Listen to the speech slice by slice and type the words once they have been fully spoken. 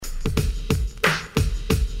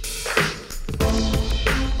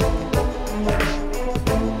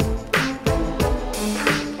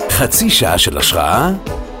חצי שעה של השראה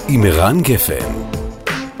עם ערן גפן.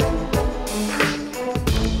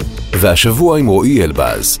 והשבוע עם רועי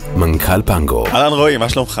אלבז, מנכ"ל פנגו. אהלן רועי, מה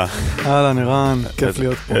שלומך? אהלן ערן, כיף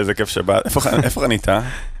להיות פה. איזה כיף שבא. איפה חנית?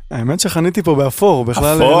 האמת שחניתי פה באפור,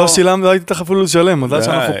 בכלל לא שילם, לא הייתי תכף אפילו לשלם, מזל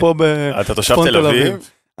שאנחנו פה בצפון אתה תושב תל אביב?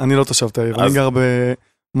 אני לא תושב תל אביב, אני גר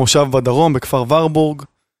במושב בדרום, בכפר ורבורג,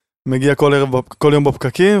 מגיע כל יום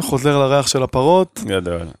בפקקים, חוזר לריח של הפרות.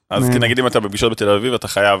 גדול. אז נגיד אם אתה בפגישות בתל אביב, אתה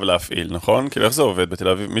חייב להפעיל, נכון? כאילו איך זה עובד בתל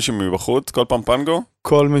אביב? מישהו מבחוץ, כל פעם פנגו?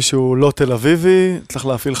 כל מישהו לא תל אביבי, צריך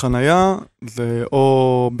להפעיל חנייה, זה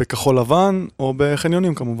או בכחול לבן, או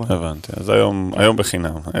בחניונים כמובן. הבנתי, אז היום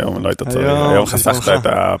בחינם, היום לא היית צריך, היום חסכת את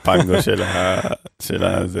הפנגו של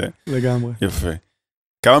הזה. לגמרי. יפה.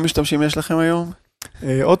 כמה משתמשים יש לכם היום?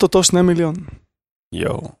 אוטוטו 2 מיליון.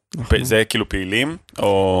 יואו, זה כאילו פעילים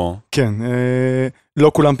או... כן,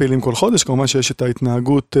 לא כולם פעילים כל חודש, כמובן שיש את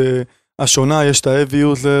ההתנהגות השונה, יש את ה-heavy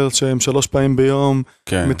user שהם 3 פעמים ביום,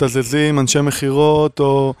 מתזזים, אנשי מחירות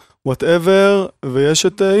או whatever, ויש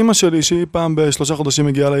את אמא שלי שהיא פעם ב3 חודשים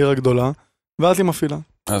מגיעה לעיר הגדולה, ואז היא מפעילה.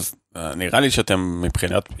 אז נראה לי שאתם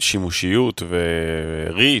מבחינת שימושיות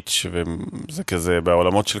וריץ' וזה כזה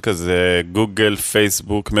בעולמות של כזה גוגל,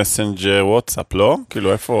 פייסבוק, מסנג'ר, וואטסאפ, לא?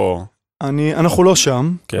 כאילו איפה... אנחנו לא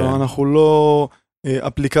שם, אנחנו לא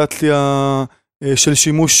אפליקציה של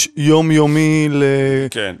שימוש יומיומי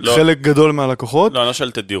לחלק גדול מהלקוחות. לא, אני לא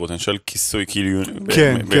שואל תדירות, אני שואל כיסוי, כאילו,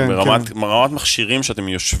 ברמת מכשירים שאתם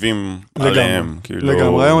יושבים עליהם.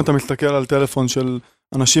 לגמרי, היום אתה מסתכל על טלפון של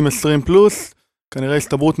אנשים 20 פלוס, כנראה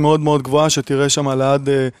הסתברות מאוד מאוד גבוהה שתראה שם ליד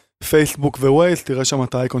פייסבוק ווייז, תראה שם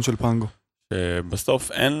את האייקון של פנגו.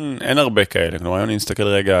 בסוף אין הרבה כאלה, כלומר, היום אני מסתכל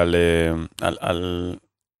רגע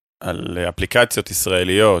על אפליקציות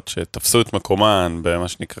ישראליות שתפסו את מקומן במה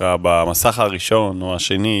שנקרא במסך הראשון או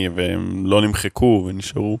השני והם לא נמחקו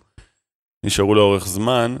ונשארו לאורך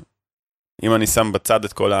זמן. אם אני שם בצד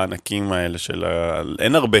את כל הענקים האלה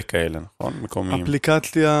אין הרבה כאלה, נכון? מקומיים.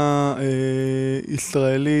 אפליקציה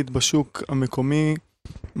ישראלית בשוק המקומי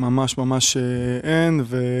ממש ממש אין,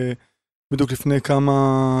 ובדיוק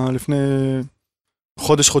לפני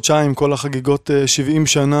חודש-חודשיים כל החגיגות 70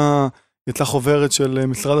 שנה יצאה חוברת של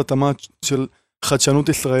משרד התמ"ת של חדשנות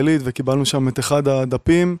ישראלית, וקיבלנו שם את אחד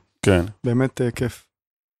הדפים. כן. באמת כיף.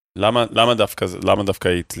 למה דווקא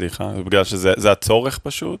היא הצליחה? בגלל שזה הצורך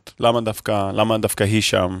פשוט? למה דווקא היא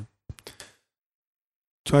שם?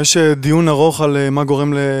 יש דיון ארוך על מה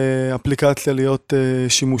גורם לאפליקציה להיות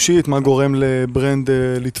שימושית, מה גורם לברנד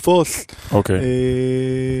לתפוס. אוקיי.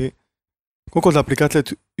 קודם כל, זה אפליקציית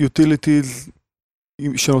utilities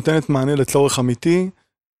שנותנת מענה לצורך אמיתי,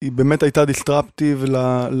 היא באמת הייתה דיסטרפטיב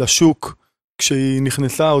לשוק, כשהיא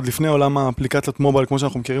נכנסה עוד לפני עולם האפליקציות מובייל, כמו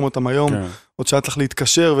שאנחנו מכירים אותם היום, עוד שהיה צריך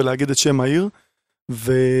להתקשר ולהגיד את שם העיר,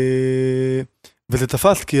 וזה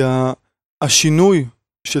תפס, כי השינוי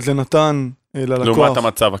שזה נתן ללקוח,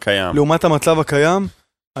 לעומת המצב הקיים,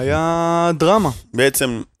 היה דרמה.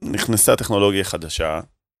 בעצם נכנסה טכנולוגיה חדשה,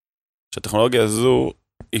 שהטכנולוגיה הזו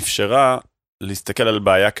אפשרה, להסתכל על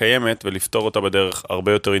בעיה קיימת ולפתור אותה בדרך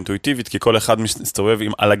הרבה יותר אינטואיטיבית, כי כל אחד מסתובב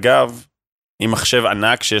על הגב, עם מחשב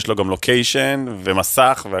ענק שיש לו גם לוקיישן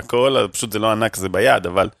ומסך והכל, פשוט זה לא ענק, זה ביד,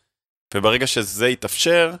 אבל וברגע שזה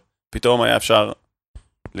יתאפשר, פתאום היה אפשר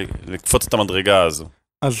לקפוץ את המדרגה הזו.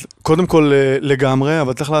 אז קודם כל לגמרי,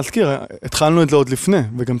 אבל צריך להזכיר, התחלנו את זה עוד לפני,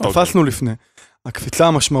 וגם תפסנו לפני. הקפיצה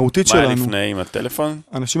המשמעותית שלנו... מה לפני עם הטלפון?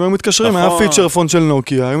 אנשים היו מתקשרים, היה פיצ'ר פון של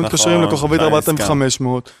נוקיה, היו מתקשרים לכוכבית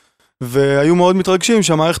 4500, והיו מאוד מתרגשים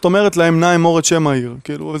שהמערכת אומרת להם נא אמור את שם העיר.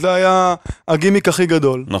 כאילו, זה היה הגימיק הכי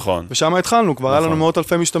גדול. נכון. ושם התחלנו, כבר היה לנו מאות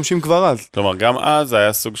אלפי משתמשים כבר אז. כלומר, גם אז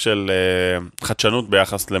היה סוג של חדשנות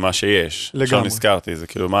ביחס למה שיש. לגמרי. עכשיו נזכרתי, זה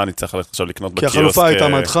כאילו, מה אני צריך ללכת עכשיו לקנות בקיוסק? כי החלופה הייתה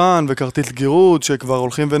מדחן וכרטיס גירות, שכבר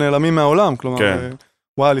הולכים ונעלמים מהעולם. כלומר,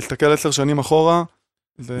 וואי, להסתכל 10 שנים אחורה,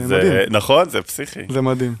 זה מדהים. נכון, זה פסיכי. זה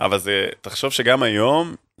מדהים. אבל תחשוב שגם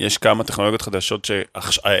היום יש כמה טכנולוגיות חדשות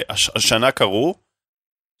שהשנה קרו,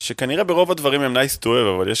 שכנראה ברוב הדברים הם nice to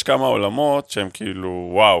have, אבל יש כמה עולמות שהם כאילו,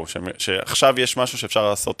 וואו, שעכשיו יש משהו שאפשר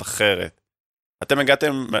לעשות אחרת. אתם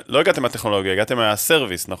לא הגעתם מהטכנולוגיה, הגעתם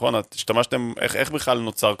מהסרוויס, נכון? השתמשתם, איך בכלל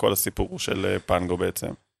נוצר כל הסיפור של פנגו בעצם?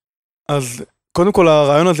 אז קודם כל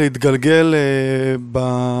הרעיון הזה התגלגל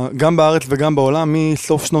גם בארץ וגם בעולם,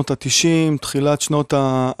 מסוף שנות ה-90, תחילת שנות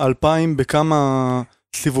ה-2000, בכמה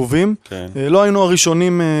סיבובים. כן. לא היינו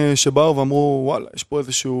הראשונים שבאו ואמרו, וואלה, יש פה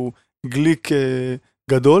איזשהו גליק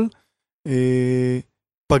גדול,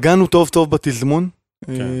 פגענו טוב טוב בתזמון,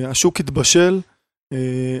 השוק התבשל,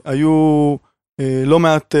 היו לא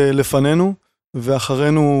מעט לפנינו,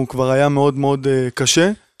 ואחרינו כבר היה מאוד מאוד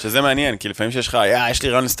קשה. שזה מעניין, כי לפעמים שיש לך, יש לי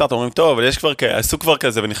רעיון לסטארט, אומרים, טוב, אבל יש כבר, עשו כבר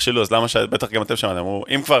כזה ונכשלו, אז למה בטח גם אתם שמעתם, אמרו,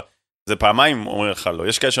 אם כבר, זה פעמיים אומרים לך לא,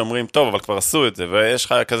 יש כאלה שאומרים, טוב, אבל כבר עשו את זה, ויש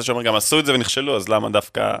לך כזה שאומרים, גם עשו את זה ונכשלו, אז למה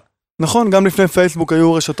דווקא... נכון, גם לפני פייסבוק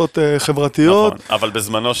היו רשתות חברתיות. נכון, אבל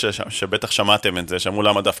בזמנו שבטח שמעתם את זה, שאמרו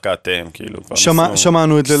למה דווקא אתם, כאילו...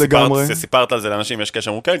 שמענו את זה לגמרי. סיפרת על זה לאנשים, יש כאלה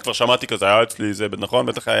שאמרו, כן, כבר שמעתי כזה, היה אצלי זה, נכון,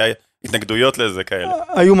 בטח היה התנגדויות לזה כאלה.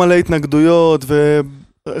 היו מלא התנגדויות,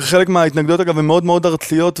 וחלק מההתנגדויות אגב הן מאוד מאוד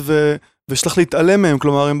ארציות, ושלח להתעלם מהם,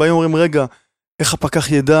 כלומר, הם באים ואומרים, רגע, איך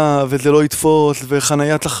הפקח ידע, וזה לא יתפוס,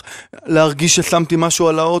 וחנייה צריך להרגיש ששמתי משהו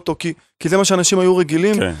על האוטו, כי זה מה שאנשים היו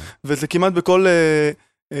רגילים, וזה כמעט בכל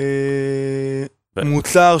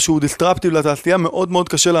מוצר שהוא דיסטרפטיב לתעשייה, מאוד מאוד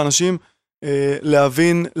קשה לאנשים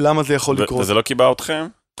להבין למה זה יכול לקרות. וזה לא קיבע אתכם?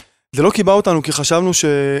 זה לא קיבע אותנו, כי חשבנו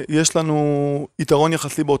שיש לנו יתרון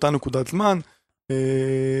יחסי באותה נקודת זמן.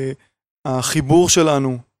 החיבור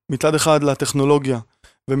שלנו, מצד אחד לטכנולוגיה,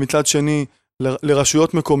 ומצד שני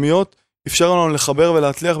לרשויות מקומיות, אפשר לנו לחבר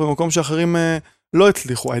ולהצליח במקום שאחרים לא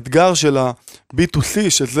הצליחו. האתגר של ה-B2C,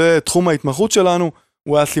 שזה תחום ההתמחות שלנו,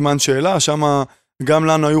 הוא היה סימן שאלה, שם גם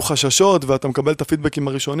לנו היו חששות, ואתה מקבל את הפידבקים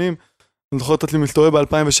הראשונים. אני זוכר אותי מסתובב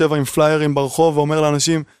ב-2007 עם פליירים ברחוב, ואומר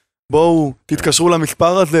לאנשים, בואו, תתקשרו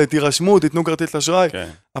למספר הזה, תירשמו, תיתנו כרטיס אשראי.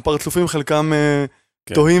 הפרצופים חלקם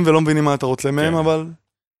תוהים ולא מבינים מה אתה רוצה מהם, אבל...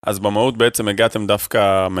 אז במהות בעצם הגעתם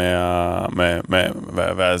דווקא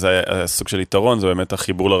וזה סוג של יתרון, זה באמת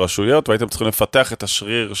החיבור לרשויות, והייתם צריכים לפתח את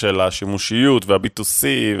השריר של השימושיות וה-B2C,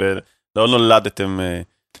 ולא נולדתם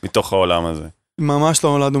מתוך העולם הזה. ממש לא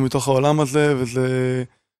נולדנו מתוך העולם הזה, וזה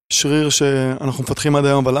שריר שאנחנו מפתחים עד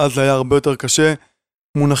היום, אבל אז זה היה הרבה יותר קשה.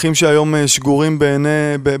 מונחים שהיום שגורים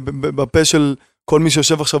בפה של כל מי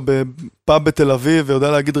שיושב עכשיו בפאב בתל אביב,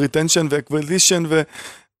 ויודע להגיד retention ו-acquisition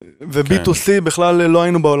ו-B2C, בכלל לא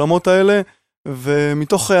היינו בעולמות האלה,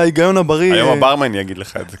 ומתוך ההיגיון הבריא... היום הברמן יגיד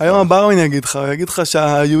לך את זה. היום הברמן יגיד לך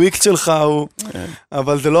שה-UX שלך הוא...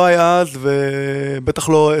 אבל זה לא היה אז, ובטח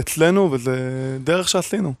לא אצלנו, וזה דרך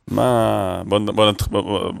שעשינו.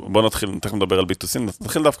 בוא נתחיל, תכף נדבר על B2C,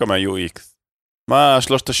 נתחיל דווקא מה-UX. מה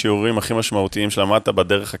שלושת השיעורים הכי משמעותיים שלמדת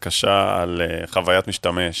בדרך הקשה על חוויית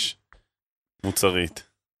משתמש מוצרית?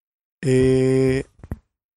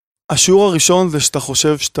 השיעור הראשון זה שאתה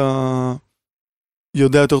חושב שאתה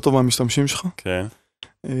יודע יותר טוב מהמשתמשים שלך. כן.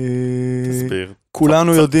 תסביר.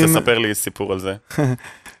 כולנו יודעים... תספר לי סיפור על זה.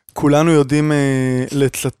 כולנו יודעים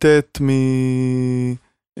לצטט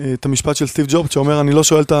את המשפט של סטיב ג'ובס, שאומר, אני לא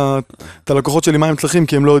שואל את הלקוחות שלי מה הם צריכים,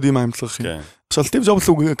 כי הם לא יודעים מה הם צריכים. עכשיו, סטיב ג'ובס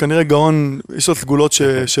הוא כנראה גאון, יש לו סגולות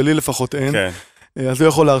שלי לפחות אין, אז הוא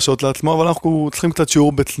יכול להרשות לעצמו, אבל אנחנו צריכים קצת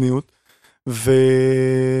שיעור בצניעות,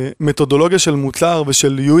 ומתודולוגיה של מוצר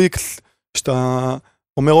ושל UX, שאתה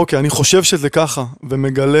אומר, אוקיי, אני חושב שזה ככה,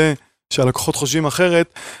 ומגלה שהלקוחות חושבים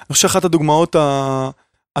אחרת, אני חושב שאחת הדוגמאות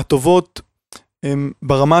הטובות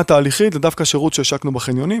ברמה התהליכית, זה דווקא שירות שהשקנו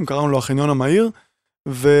בחניונים, קראנו לו החניון המהיר,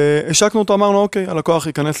 והשקנו אותו, אמרנו, אוקיי, הלקוח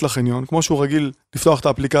ייכנס לחניון, כמו שהוא רגיל לפתוח את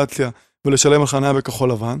האפליקציה ולשלם על חניה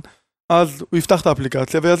בכחול לבן, אז הוא יפתח את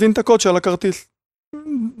האפליקציה ויזין את הקוד של הכרטיס.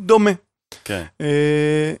 דומה. כן.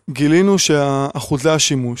 גילינו שהאחוזי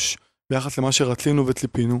השימוש, ביחס למה שרצינו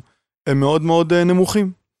וציפינו, הם מאוד מאוד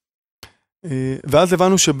נמוכים. ואז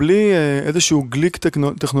הבנו שבלי איזשהו גליק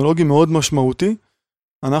טכנולוגי מאוד משמעותי,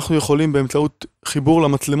 אנחנו יכולים באמצעות חיבור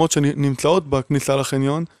למצלמות שנמצאות בכניסה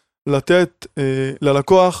לחניון, לתת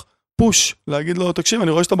ללקוח פוש, להגיד לו, תקשיב,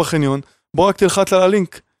 אני רואה שאתה בחניון, בוא רק תלחץ על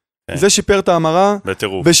הלינק. כן. זה שיפר את ההמרה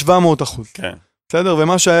ב-700%. כן. בסדר?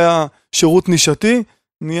 ומה שהיה שירות נישתי,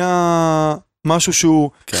 נהיה משהו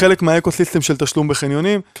שהוא כן. חלק מהאקוסיסטם של תשלום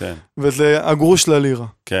בחניונים, כן. וזה הגרוש ללירה.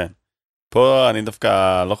 כן. פה אני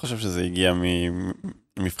דווקא לא חושב שזה הגיע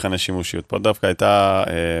ממבחן השימושיות. פה דווקא הייתה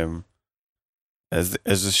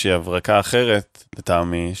איזושהי הברקה אחרת,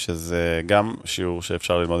 לטעמי, שזה גם שיעור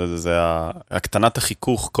שאפשר ללמוד את זה, זה הקטנת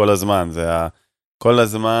החיכוך כל הזמן, זה כל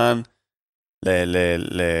הזמן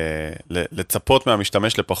לצפות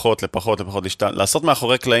מהמשתמש לפחות, לעשות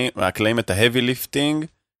מאחורי הקלעים את ה-heavy lifting,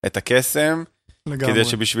 את הקסם, כדי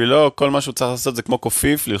שבשבילו כל מה שהוא צריך לעשות זה כמו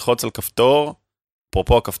קופיף, ללחוץ על כפתור,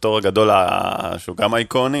 אפרופו הכפתור הגדול שהוא גם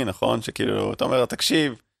אייקוני, נכון? שכאילו, אתה אומר,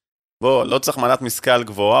 תקשיב, בוא, לא צריך מנת משכל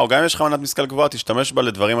גבוהה, או גם אם יש לך מנת משכל גבוהה, תשתמש בה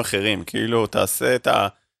לדברים אחרים, כאילו, תעשה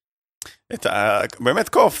באמת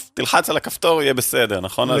קוף, תלחץ על הכפתור, יהיה בסדר,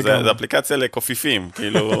 נכון? זה אפליקציה לקופיפים,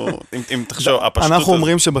 כאילו, אם תחשוב, הפשטות... אנחנו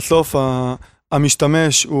אומרים שבסוף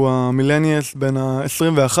המשתמש הוא המילניאס בין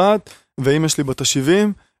ה-21, ואם יש לי בת ה-70,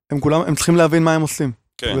 הם צריכים להבין מה הם עושים.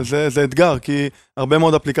 וזה אתגר, כי הרבה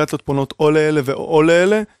מאוד אפליקציות פונות או לאלה ואו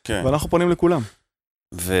לאלה, ואנחנו פונים לכולם.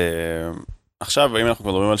 עכשיו, אם אנחנו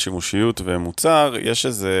מדברים על שימושיות ומוצר, יש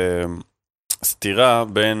איזה סתירה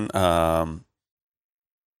בין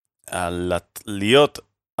להיות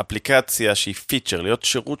אפליקציה שהיא פיצ'ר, להיות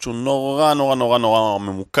שירות שהוא נורא נורא נורא נורא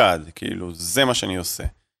ממוקד, כאילו זה מה שאני עושה.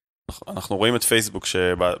 אנחנו רואים את פייסבוק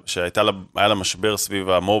שהיה לה משבר סביב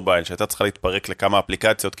המובייל, שהייתה צריכה להתפרק לכמה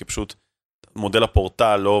אפליקציות, כי פשוט מודל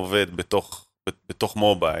הפורטל לא עובד בתוך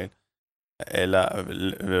מובייל, אלא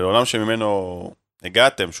לעולם שממנו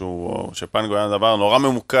הגעתם, שפנגו היה דבר נורא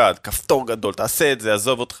ממוקד, כפתור גדול, תעשה את זה,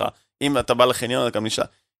 עזוב אותך, אם אתה בא לחניון, אתה גם נשאר,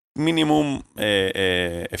 מינימום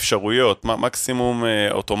אפשרויות, מקסימום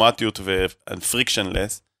אוטומטיות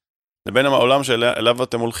ו-frictionless, לבין העולם שאליו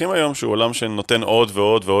אתם הולכים היום, שהוא עולם שנותן עוד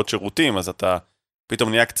ועוד ועוד שירותים, אז אתה פתאום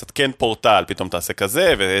נהיה קצת כן פורטל, פתאום תעשה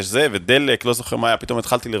כזה, ויש זה, ודלק, לא זוכר מה היה, פתאום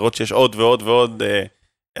התחלתי לראות שיש עוד ועוד ועוד,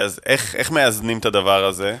 אז איך מאזנים את הדבר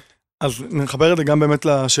הזה? אז נחבר את זה גם באמת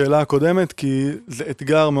לשאלה הקודמת, כי זה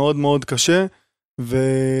אתגר מאוד מאוד קשה,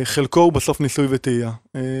 וחלקו הוא בסוף ניסוי וטעייה.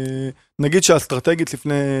 נגיד שהאסטרטגית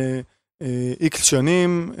לפני איקס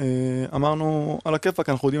שנים, אמרנו על הכיפק,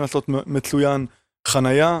 אנחנו יודעים לעשות מצוין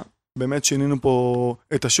חנייה, באמת שינינו פה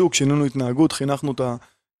את השוק, שינינו התנהגות, חינכנו את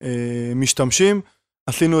המשתמשים,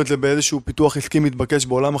 עשינו את זה באיזשהו פיתוח עסקי מתבקש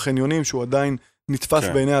בעולם החניונים, שהוא עדיין נתפס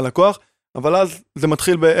בעיני הלקוח, אבל אז זה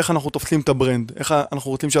מתחיל באיך אנחנו תופסים את הברנד, איך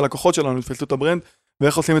אנחנו רוצים שהלקוחות שלנו יתפסו את הברנד,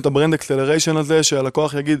 ואיך עושים את הברנד אקסלריישן הזה,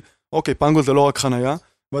 שהלקוח יגיד, אוקיי, פנגו זה לא רק חנייה,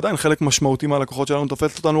 ועדיין חלק משמעותי מהלקוחות שלנו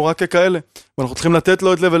תופס אותנו רק ככאלה, ואנחנו צריכים לתת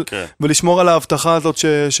לו את זה ולשמור על ההבטחה הזאת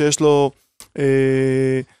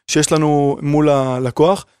שיש לנו מול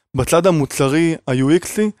הלקוח. בצד המוצרי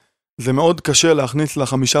ה-UXי, זה מאוד קשה להכניס ל5.5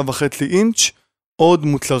 אינץ' עוד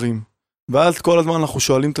מוצרים. ואז כל הזמן אנחנו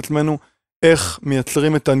שואלים את עצמנו, איך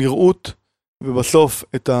מייצרים את הנראות, ובסוף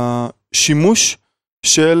את השימוש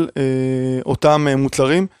של אותם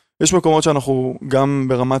מוצרים. יש מקומות שאנחנו גם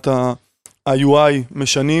ברמת ה-UI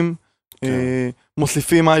משנים,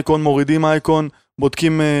 מוסיפים אייקון, מורידים אייקון,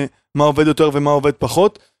 בודקים מה עובד יותר ומה עובד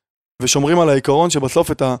פחות, ושומרים על העיקרון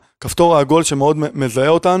שבסוף את הכפתור העגול שמאוד מזהה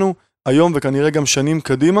אותנו, היום וכנראה גם שנים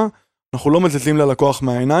קדימה, אנחנו לא מזיזים ללקוח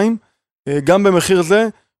מהעיניים, גם במחיר זה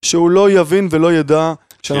שהוא לא יבין ולא ידע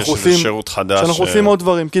שאנחנו עושים עוד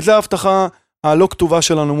דברים, כי זה ההבטחה הלא כתובה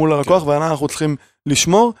שלנו מול הלקוח, ואנחנו צריכים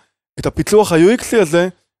לשמור את הפיצוח ה-UXי הזה,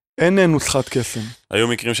 אין נוסחת קסם. היו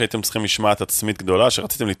מקרים שהייתם צריכים משמעת עצמית גדולה,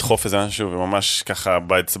 שרציתם לדחוף איזה משהו, וממש ככה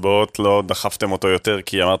באצבעות לא דחפתם אותו יותר,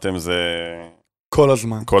 כי אמרתם זה... כל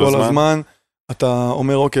הזמן. כל הזמן. אתה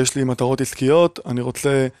אומר, אוקיי, יש לי מטרות עסקיות, אני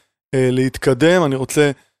רוצה להתקדם, אני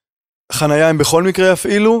רוצה... חנייה הם בכל מקרה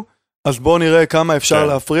יפעילו, אז בואו נראה כמה אפשר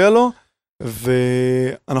להפריע לו,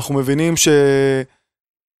 ואנחנו מבינים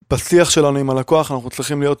שבשיח שלנו עם הלקוח, אנחנו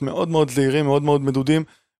צריכים להיות מאוד מאוד זהירים, מאוד מאוד מדודים,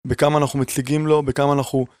 בכמה אנחנו מציגים לו, בכמה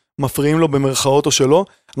אנחנו מפריעים לו במרכאות או שלא.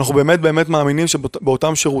 אנחנו באמת באמת מאמינים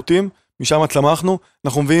שבאותם שירותים, משם צמחנו,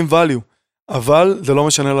 אנחנו מביאים value, אבל זה לא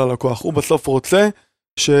משנה ללקוח. הוא בסוף רוצה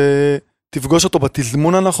שתפגוש אותו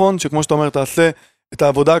בתזמון הנכון, שכמו שאתה אומר, תעשה את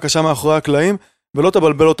העבודה הקשה מאחורי הקלעים, ולא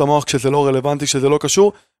תבלבל לו את המוח כשזה לא רלוונטי, כשזה לא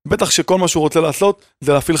קשור, בטח שכל מה שהוא רוצה לעשות,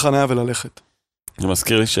 זה להפעיל חניה וללכת. זה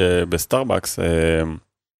מזכיר לי שבסטארבקס,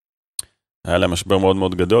 היה להם משבר מאוד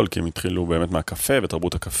מאוד גדול, כי הם התחילו באמת מהקפה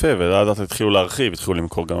ותרבות הקפה, ואז התחילו להרחיב, התחילו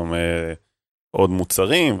למכור גם עוד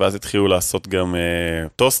מוצרים, ואז התחילו לעשות גם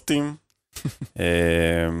טוסטים,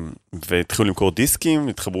 והתחילו למכור דיסקים,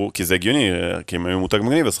 התחברו, כי זה הגיוני, כי הם היו מותג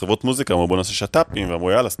מגניב, אז חברות מוזיקה, אמרו בוא נעשה שטאפים,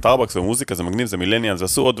 ואמרו יאללה, סטארבקס ומוזיקה זה מגניב, זה מילניאל,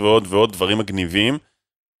 ועשו עוד ועוד ועוד דברים מגניבים,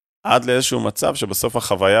 עד לאיזשהו מצב שבסוף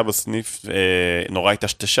החוויה בסניף נורא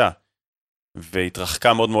התשתשה,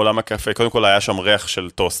 והתרחקה מאוד מעולם הקפה. קודם כל היה שם ריח של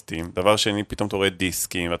טוסטים, דבר שני פתאום אתה רואה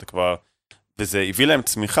דיסקים, ואתה כבר... וזה הביא להם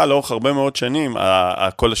צמיחה לאורך הרבה מאוד שנים,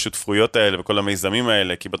 כל השותפויות האלה וכל המיזמים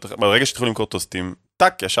האלה, כי ברגע שהתחילו למכור טוסטים,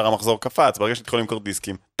 טק, ישר המחזור קפץ, ברגע שהתחילו למכור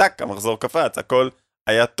דיסקים, טק, המחזור קפץ, הכל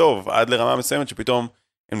היה טוב, עד לרמה מסוימת שפתאום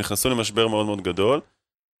הם נכנסו למשבר מאוד מאוד גדול,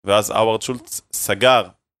 ואז הווארד שולץ סגר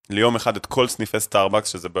ליום אחד את כל סניפי סטארבקס,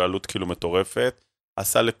 שזה בעלות כאילו מטורפת,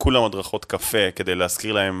 עשה לכולם הדרכות קפה כדי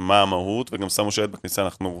להזכיר להם מה המהות, וגם שמו שלט בכניסה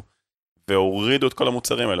והורידו את כל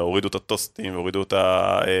המוצרים האלה, הורידו את הטוסטים, והורידו את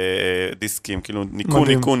הדיסקים, כאילו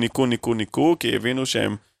ניקו, כי הבינו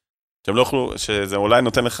שהם לא יכולו, שזה אולי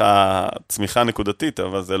נותן לך צמיחה נקודתית,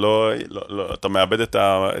 אבל זה לא, אתה מאבד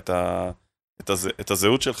את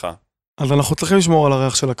הזהות שלך. אז אנחנו צריכים לשמור על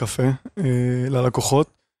הריח של הקפה ללקוחות,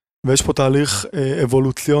 ויש פה תהליך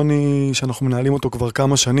אבולוציוני שאנחנו מנהלים אותו כבר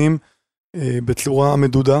כמה שנים, בצורה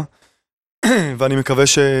מדודה, ואני מקווה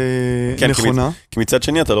שנכונה. כי מצד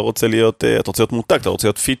שני אתה לא רוצה להיות, אתה רוצה להיות מותג, אתה רוצה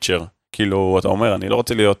להיות פיצ'ר, כאילו אתה אומר, אני לא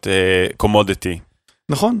רוצה להיות קומודיטי.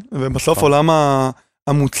 נכון, ובסוף עולם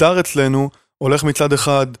המוצר אצלנו הולך מצד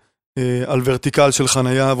אחד על ורטיקל של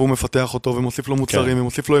חנייה, והוא מפתח אותו, ומוסיף לו מוצרים,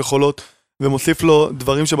 ומוסיף לו יכולות, ומוסיף לו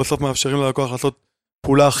דברים שבסוף מאפשרים ללקוח לעשות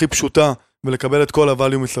פעולה הכי פשוטה, ולקבל את כל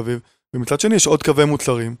הvalue מסביב. ומצד שני, יש עוד קווי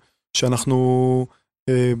מוצרים, שאנחנו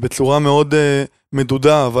בצורה מאוד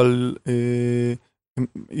מדודה, אבל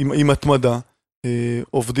עם התמדה,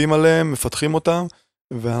 עובדים עליהם, מפתחים אותם,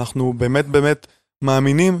 ואנחנו באמת באמת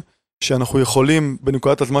מאמינים שאנחנו יכולים,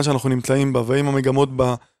 בנקודת הזמן שאנחנו נמצאים בה, ועם המגמות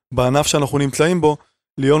בענף שאנחנו נמצאים בו,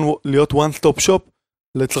 להיות one stop shop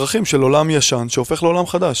לצרכים של עולם ישן, שהופך לעולם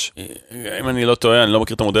חדש. אם אני לא טועה, אני לא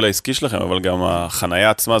מכיר את המודל העסקי שלכם, אבל גם החנייה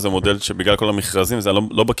עצמה זה מודל שבגלל כל המכרזים, זה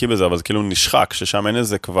לא בקיא בזה, אבל זה כאילו נשחק, ששם אין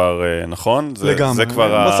איזה כבר, נכון? לגמרי.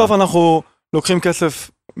 בסוף אנחנו לוקחים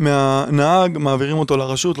כסף מהנהג, מעבירים אותו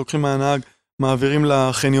לרשות, לוקחים מהנהג, מעבירים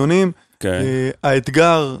לחניונים.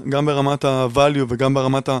 האתגר, גם ברמת ה-value וגם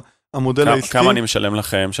ברמת המודל העסקי. כמה אני משלם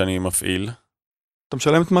לכם שאני מפעיל? אתה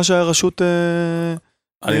משלם את מה שהרשות...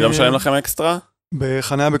 אני לא משלם לכם אקסטרה?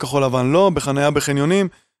 בחניה בכחול לבן לא, בחניה בחניונים,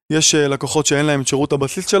 יש לקוחות שאין להם את שירות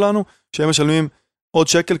הבסיס שלנו, שהם משלמים עוד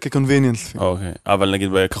שקל כ-convenience. אוקיי, אבל נגיד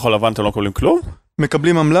בכחול לבן אתם לא מקבלים כלום?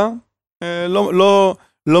 מקבלים עמלה,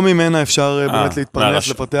 לא ממנה אפשר באמת להתפרנס,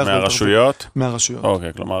 לפתח. מהרשויות? מהרשויות.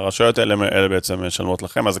 אוקיי, כלומר, הרשויות האלה בעצם משלמות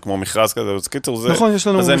לכם, אז זה כמו מכרז כזה, אז קיצור, זה... נכון,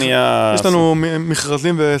 יש לנו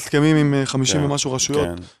מכרזים והסכמים עם 50 ומשהו רשויות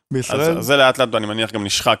בישראל. אז זה לאט לאט, אני מניח, גם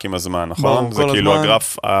נשחק עם הזמן, נכון? זה כאילו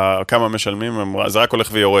הגרף, כמה משלמים, זה רק הולך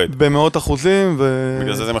ויורד. במאות אחוזים.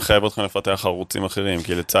 בגלל זה מחייב אתכם לפתח ערוצים אחרים,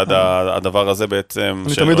 כי לצד הדבר הזה בעצם...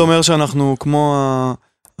 אני תמיד אומר שאנחנו כמו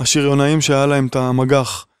השריונאים שהיה להם את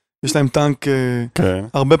המגח. יש להם טנק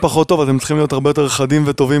הרבה פחות טוב, אז הם צריכים להיות הרבה יותר חדים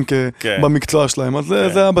וטובים במקצוע שלהם, אז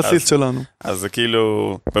זה הבסיס שלנו. אז זה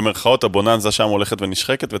כאילו, במרכאות הבוננזה שם הולכת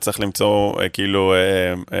ונשחקת, וצריך למצוא, כאילו,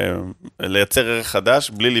 לייצר ערך חדש,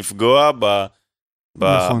 בלי לפגוע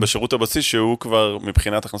בשירות הבסיס, שהוא כבר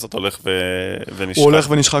מבחינת הכנסות הולך ונשחק. הוא הולך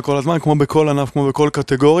ונשחק כל הזמן, כמו בכל ענף, כמו בכל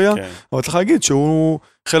קטגוריה, אבל צריך להגיד שהוא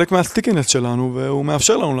חלק מהסטיקינס שלנו, והוא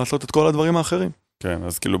מאפשר לנו לעשות את כל הדברים האחרים. כן,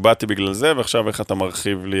 אז כאילו באתי בגלל זה, ועכשיו איך אתה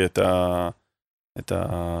מרחיב לי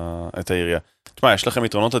את העירייה. תשמע, יש לכם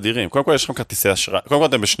יתרונות אדירים. קודם כל יש לכם כרטיסי אשראי, קודם כל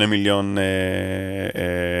אתם ב2 מיליון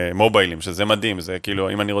מוביילים, שזה מדהים, זה כאילו,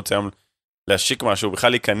 אם אני רוצה להשיק משהו, בכלל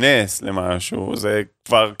להיכנס למשהו, זה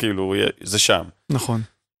כבר כאילו, זה שם. נכון.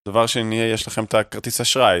 דבר שני, יש לכם את הכרטיס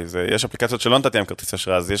אשראי, יש אפליקציות שלא נתתי עם כרטיס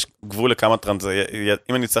אשראי, אז יש גבול לכמה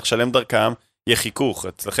אם אני צריך לשלם דרכם, יהיה חיכוך,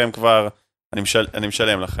 אצלכם כבר, אני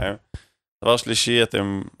משלם לכם. דבר שלישי,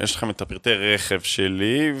 יש לכם את הפרטי רכב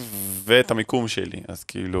שלי ואת המיקום שלי, אז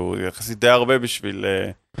כאילו, יחסית די הרבה בשביל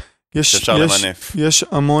שאפשר למנף. יש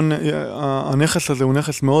המון, הנכס הזה הוא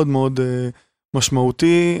נכס מאוד מאוד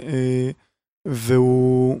משמעותי,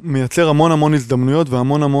 והוא מייצר המון המון הזדמנויות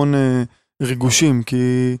והמון המון ריגושים,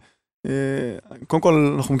 כי קודם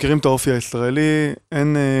כל אנחנו מכירים את האופי הישראלי,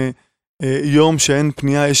 אין יום שאין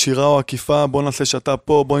פנייה ישירה או עקיפה, בוא נעשה שתה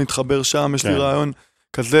פה, בוא נתחבר שם, יש לי רעיון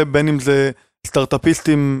כזה, בין אם זה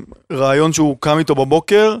סטארט-אפיסטים, רעיון שהוא קם איתו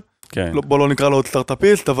בבוקר, בוא לא נקרא לו עוד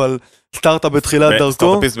סטארט-אפיסט, אבל סטארט-אפ בתחילת דרכו.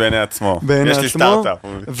 סטארט-אפיסט בעיני עצמו. יש לי סטארט-אפ.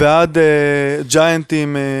 ועד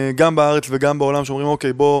ג'יינטים, גם בארץ וגם בעולם, שאומרים,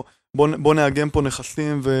 אוקיי, בוא נאגם פה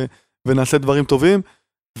נכסים ונעשה דברים טובים,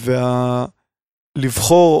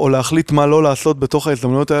 ולבחור או להחליט מה לא לעשות בתוך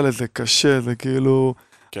ההזדמנויות האלה, זה קשה, זה כאילו,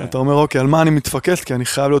 אתה אומר, אוקיי, על מה אני מתפקס, כי אני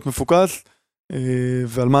חייב להיות מפוקס,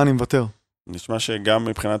 ועל מה אני מוותר. נשמע שגם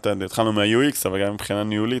מבחינת, התחלנו מה-UX, אבל גם מבחינה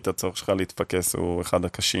ניהולית, הצורך שלך להתפקס הוא אחד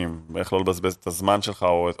הקשים, ואיך לא לבזבז את הזמן שלך,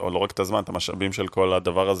 או לא רק את הזמן, את המשאבים של כל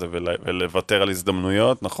הדבר הזה, ולוותר על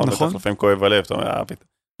הזדמנויות, נכון? בטח לפעמים כואב הלב, אתה אומר,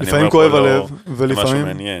 לפעמים כואב הלב,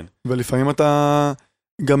 ולפעמים אתה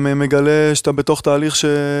גם מגלה שאתה בתוך תהליך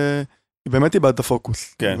שבאמת איבדת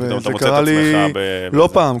פוקוס. כן, אתה מוצא את עצמך לא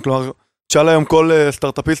פעם, כלומר, תשאל היום כל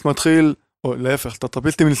סטארט-אפיסט מתחיל, או להפך,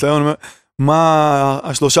 סטארט-אפיסטים מניסיון, מה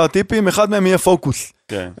השלושה טיפים, אחד מהם יהיה פוקוס.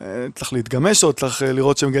 כן. צריך להתגמש עוד, צריך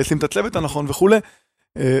לראות שמגייסים את הצוות הנכון וכו'.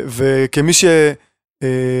 וכמי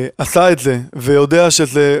שעשה את זה ויודע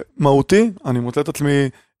שזה מהותי, אני מוצא את עצמי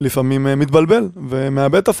לפעמים מתבלבל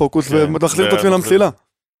ומאבד את הפוקוס ומחזיר את עצמי למסילה.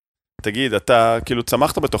 תגיד, אתה כאילו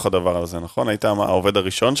צמחת בתוך הדבר הזה, נכון? היית העובד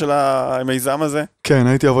הראשון של המיזם הזה? כן,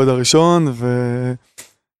 הייתי העובד הראשון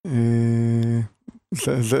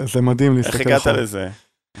זה מדהים להסתכל. איך הגעת לזה?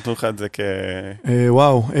 נתנו לך את זה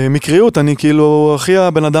וואו, מקריות, אני כאילו הכי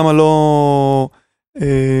הבן אדם הלא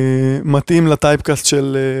מתאים לטייפקאסט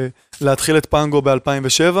של להתחיל את פנגו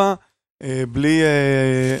ב-2007, בלי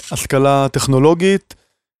השכלה טכנולוגית,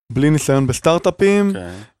 בלי ניסיון בסטארט-אפים,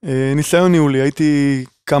 ניסיון ניהולי, הייתי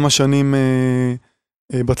כמה שנים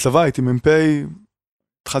בצבא, הייתי מ"פ,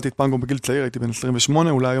 התחלתי את פנגו בגיל צעיר, הייתי בן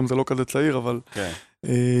 28, אולי היום זה לא כזה צעיר, אבל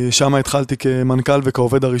שם התחלתי כמנכ"ל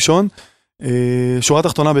וכעובד הראשון. שורה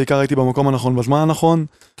תחתונה, בעיקר הייתי במקום הנכון בזמן הנכון.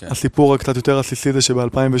 הסיפור הקצת יותר עסיסי זה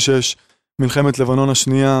שב-2006, מלחמת לבנון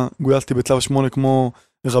השנייה, גויסתי בצו 8 כמו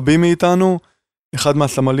רבים מאיתנו. אחד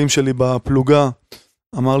מהסמלים שלי בפלוגה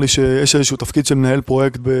אמר לי שיש איזשהו תפקיד של מנהל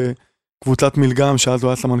פרויקט בקבוצת מלגם, שאז הוא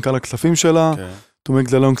היה סמנכ"ל הכספים שלה. To make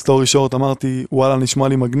the long story short, אמרתי, וואלה, נשמע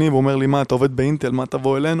לי מגניב. הוא אומר לי, מה, אתה עובד באינטל, מה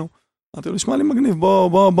תבוא אלינו? אמרתי לו, נשמע לי מגניב,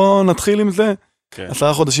 בוא נתחיל עם זה.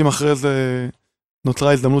 10 חודשים אחרי זה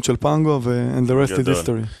נוצרה הזדמנות של פנגו, and the rest is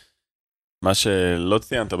history. מה שלא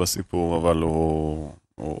ציינת בסיפור, אבל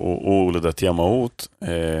הוא לדעתי המהות.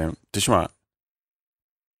 תשמע,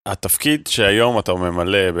 התפקיד שהיום אתה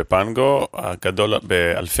ממלא בפנגו, הגדול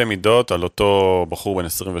באלפי מידות על אותו בחור בן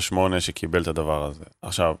 28 שקיבל את הדבר הזה.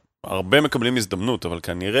 עכשיו, הרבה מקבלים הזדמנות, אבל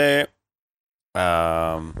כנראה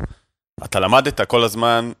אתה למדת כל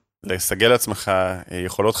הזמן לסגל לעצמך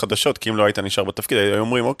יכולות חדשות, כי אם לא היית נשאר בתפקיד, היו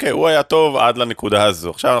אומרים, אוקיי, הוא היה טוב עד לנקודה הזו.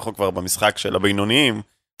 עכשיו אנחנו כבר במשחק של הבינוניים,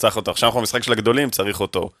 צריך אותו. עכשיו אנחנו במשחק של הגדולים, צריך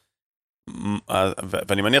אותו.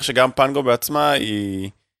 ואני מניח שגם פנגו בעצמה,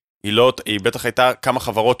 היא בטח הייתה כמה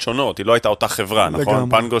חברות שונות, היא לא הייתה אותה חברה, נכון?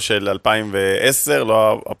 פנגו של 2010,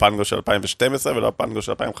 לא הפנגו של 2012, ולא הפנגו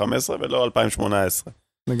של 2015, ולא 2018.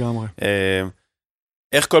 לגמרי.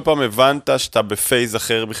 איך כל פעם הבנת שאתה בפייז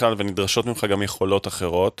אחר בכלל, ונדרשות ממך גם יכולות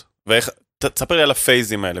אחרות? ואיך, תספר לי על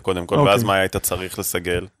הפייזים האלה קודם כל, ואז מה היית צריך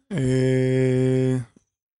לסגל?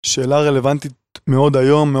 שאלה רלוונטית מאוד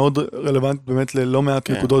היום, מאוד רלוונטית באמת ללא מעט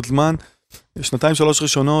נקודות זמן. 2-3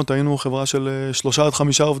 ראשונות היינו חברה של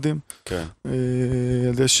 3-5 עובדים. כן.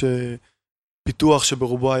 יש פיתוח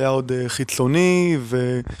שברובו היה עוד חיצוני,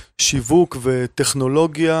 ושיווק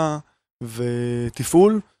וטכנולוגיה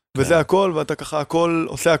ותפעול, וזה הכל, ואתה ככה הכל,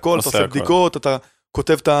 עושה הכל, אתה עושה בדיקות, אתה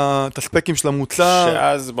כותב את הספקים של המוצר.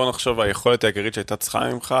 שאז בוא נחשוב, היכולת העיקרית שהייתה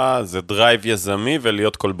צריכה ממך, זה דרייב יזמי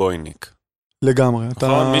ולהיות קולבויניק. לגמרי.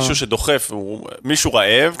 נכון? מישהו שדוחף, מישהו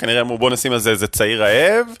רעב, כנראה בוא נשים על זה איזה צעיר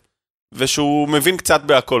רעב, ושהוא מבין קצת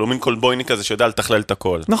בהכל, הוא מין קולבויניק הזה שיודע לתכלל את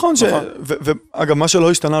הכל. נכון, ואגב, מה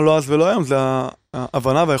שלא השתנה לא אז ולא היום, זה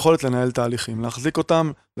ההבנה והיכולת לנהל תהליכים, להחזיק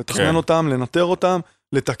אותם, לתכנן אותם, לנטר אותם,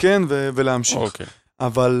 לתקן ולהמשיך.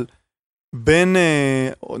 אבל בין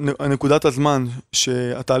נקודת הזמן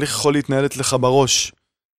שהתהליך יכול להתנהל אצלך בראש,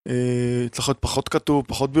 צריך להיות פחות כתוב,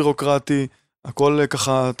 פחות בירוקרטי, הכל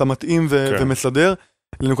ככה אתה מתאים ומסדר,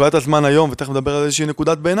 לנקודת הזמן היום, ותכף נדבר על איזושהי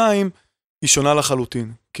נקודת ביניים, היא שונה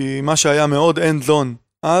לחלוטין. כי מה שהיה מאוד end zone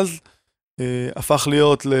אז, הפך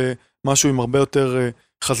להיות למשהו עם הרבה יותר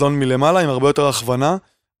חזון מלמעלה, עם הרבה יותר הכוונה,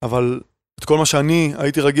 אבל את כל מה שאני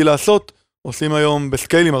הייתי רגיל לעשות, עושים היום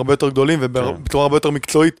בסקיילים הרבה יותר גדולים, ובצורה הרבה יותר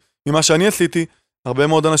מקצועית ממה שאני עשיתי, הרבה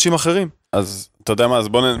מאוד אנשים אחרים. אז אתה יודע מה, אז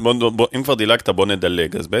אם כבר דילגת, בוא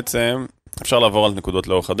נדלג. אז בעצם אפשר לעבור על נקודות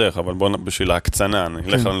לאורך הדרך, אבל בוא בשביל ההקצנה,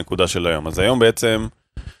 נלך על הנקודה של היום. אז היום בעצם,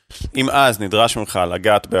 אם אז נדרש ממך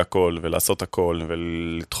לגעת בהכל, ולעשות הכל,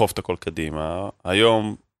 ולדחוף את הכל קדימה,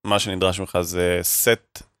 היום מה שנדרש ממך זה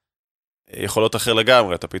סט יכולות אחר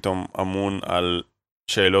לגמרי, אתה פתאום אמון על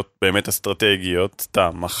שאלות באמת אסטרטגיות,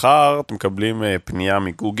 סתם, מחר אתם מקבלים פנייה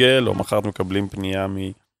מגוגל, או מחר אתם מקבלים פנייה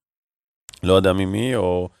לא יודע ממי,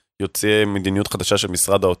 או יוצא מדיניות חדשה של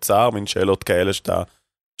משרד האוצר, מין שאלות כאלה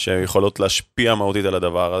שיכולות להשפיע מהותית על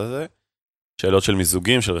הדבר הזה, שאלות של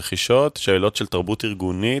מיזוגים, של רכישות, שאלות של תרבות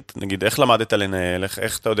ארגונית, נגיד, איך למדת לנהל,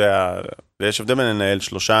 איך אתה יודע, יש הבדל בין לנהל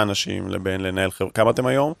 3 אנשים לבין לנהל חברה, כמה אתם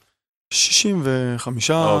היום?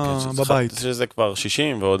 65 בבית. שזה כבר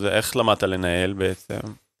 60, ועוד איך למדת בעצם?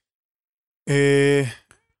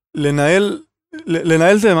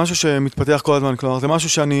 לנהל זה משהו שמתפתח כל הזמן, כלומר, זה משהו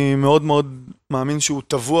שאני מאוד מאוד מאמין שהוא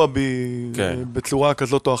טבוע בי בצורה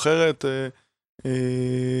כזאת או אחרת,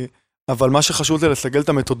 אבל מה שחשוב זה לסגל את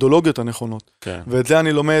המתודולוגיות הנכונות. ואת זה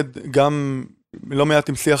אני לומד גם לא מעט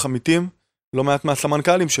עם שיח עמיתים, לא מעט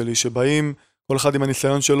מהסמנכ"לים שלי, שבאים כל אחד עם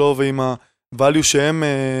הניסיון שלו ועם ה-value שהם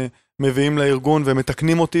מביאים לארגון, והם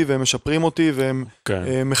מתקנים אותי, והם משפרים אותי, והם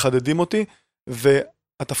מחדדים אותי,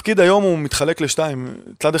 והתפקיד היום הוא מתחלק לשתיים.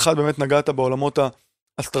 צד אחד באמת נגעת בעולמות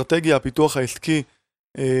האסטרטגיה, הפיתוח העסקי,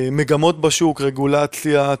 מגמות בשוק,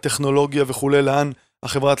 רגולציה, טכנולוגיה וכו', לאן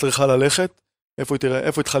החברה צריכה ללכת, איפה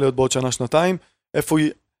היא צריכה להיות בעוד שנה, שנתיים,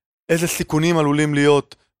 איזה סיכונים עלולים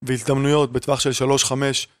להיות, והזדמנויות בטווח של 3-5,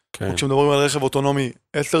 או כשמדברים על רכב אוטונומי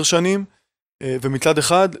 10 שנים, ומצד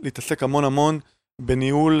אחד להתעסק המון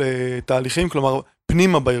בניהול תהליכים, כלומר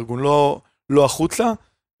פנימה בארגון, לא החוצה.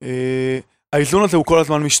 האיזון הזה הוא כל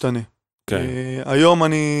הזמן משתנה. היום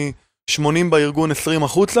אני 80 בארגון, 20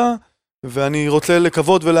 החוצה, ואני רוצה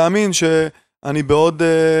לקוות ולהאמין שאני בעוד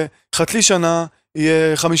חצי שנה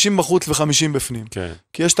יהיה 50 בחוץ ו50 בפנים. כן.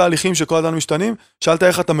 כי יש תהליכים שכל הזמן משתנים, שאלת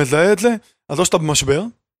איך אתה מזהה את זה, אז או שאתה במשבר,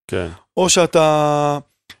 כן. או שאתה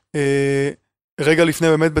רגע לפני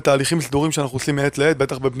באמת בתהליכים סדורים שאנחנו עושים מעת לעת,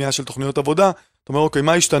 בטח בבנייה של תוכניות עבודה, אתה אומר, אוקיי,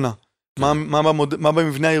 מה השתנה? מה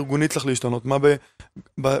במבנה הארגוני צריך להשתנות? מה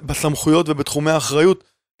בסמכויות ובתחומי האחריות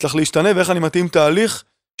צריך להשתנה, ואיך אני מתאים תהליך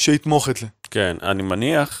שיתמוך את זה. כן,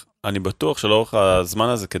 אני בטוח שלאורך הזמן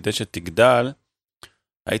הזה, כדי שתגדל,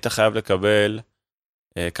 היית חייב לקבל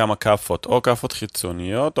כמה קפות, או קפות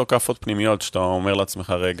חיצוניות, או קפות פנימיות, שאתה אומר לעצמך,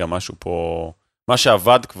 רגע, משהו פה, מה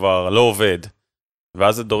שעבד כבר לא עובד,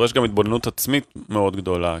 ואז זה דורש גם התבוננות עצמית מאוד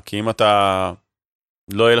גדולה, כי אם אתה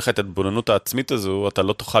לא יהיה לך את התבוננות העצמית הזו, אתה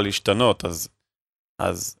לא תוכל להשתנות,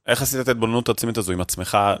 אז איך עשית את התבוננות העצמית הזו עם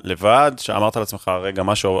עצמך לבד, שאמרת לעצמך, רגע,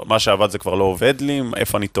 מה שעבד זה כבר לא עובד לי,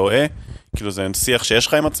 איפה אני טועה, כאילו זה שיח שיש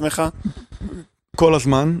לך עם עצמך? כל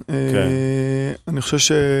הזמן. אני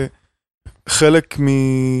חושב שחלק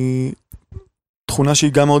מתכונה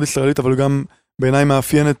שהיא גם מאוד ישראלית, אבל גם בעיניי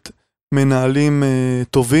מאפיינת מנהלים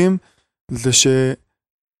טובים, זה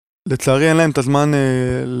שלצערי אין להם את הזמן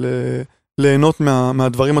ליהנות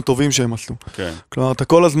מהדברים הטובים שהם עשו. כלומר, אתה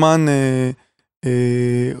כל הזמן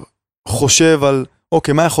חושב על,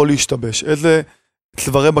 אוקיי, מה יכול להשתבש? איזה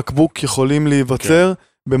צווארי בקבוק יכולים להיווצר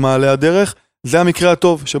במעלה הדרך? זה המקרה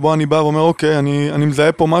הטוב, שבו אני בא ואומר, אוקיי, אני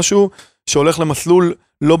מזהה פה משהו שהולך למסלול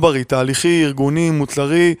לא בריא, תהליכי, ארגוני,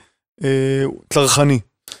 מוצרי, צרכני.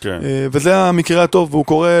 וזה המקרה הטוב, והוא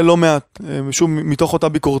קורה לא מעט, שוב, מתוך אותה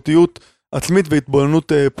ביקורתיות עצמית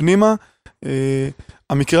והתבוננות פנימה.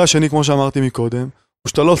 המקרה השני, כמו שאמרתי מקודם, הוא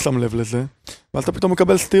שאתה לא שם לב לזה, ואז אתה פתאום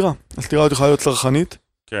מקבל סתירה. הסתירה יכולה להיות צרכנית,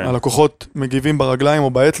 הלקוחות מגיבים ברגליים או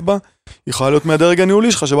באצבע, יכולה להיות מהדרג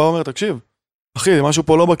הניהולי שלך, שבא ואומר, תקשיב, אחי, משהו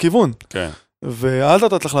פה לא בכיוון. ואז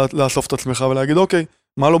אתה צריך לאסוף את עצמך ולהגיד, אוקיי,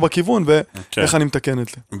 מה לא בכיוון ואיך אני מתקן את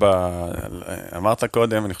זה. אמרת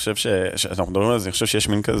קודם, אני חושב שאנחנו מדברים על זה, אני חושב שיש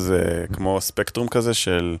מין כזה, כמו ספקטרום כזה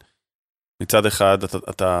של מצד אחד,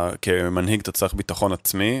 אתה כמנהיג אתה צריך ביטחון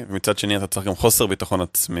עצמי, ומצד שני אתה צריך גם חוסר ביטחון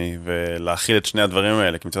עצמי, ולהכיל את שני הדברים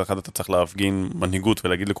האלה, כי מצד אחד אתה צריך להפגין מנהיגות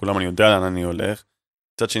ולהגיד לכולם, אני יודע לאן אני הולך,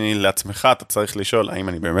 מצד שני לעצמך אתה צריך לשאול, האם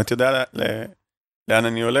אני באמת יודע לאן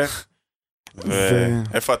אני הולך?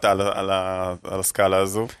 ואיפה אתה על הסקאלה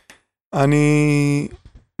הזו? אני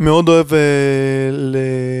מאוד אוהב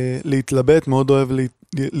להתלבט, מאוד אוהב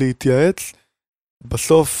להתייעץ.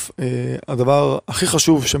 בסוף, הדבר הכי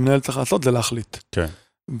חשוב שמנהל צריך לעשות זה להחליט. כן.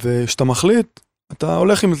 ושאתה מחליט, אתה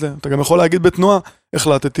הולך עם זה. אתה גם יכול להגיד בתנועה,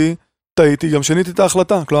 החלטתי, טעיתי, גם שניתי את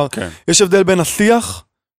ההחלטה. כלומר, יש הבדל בין השיח,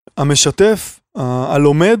 המשתף,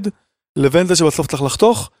 הלומד, לבין זה שבסוף צריך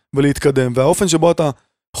לחתוך ולהתקדם. והאופן שבו אתה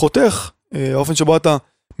חותך, האופן שבו אתה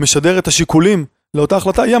משדר את השיקולים לאותה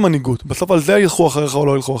החלטה, היא המנהיגות. בסוף על זה ילכו אחריך או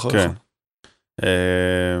לא ילכו אחריך. כן.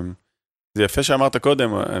 זה יפה שאמרת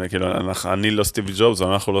קודם, אני לא סטיב ג'ובס,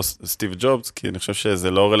 או אנחנו לא סטיב ג'ובס, כי אני חושב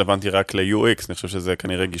שזה לא רלוונטי רק ל-UX, אני חושב שזה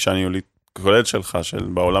כנראה גישה ניהולית כוללת שלך,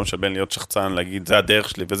 בעולם של בין להיות שחצן, להגיד, זה הדרך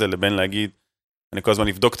שלי, וזה לבין להגיד, אני כל הזמן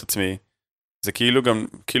אבדוק את עצמי. זה כאילו גם,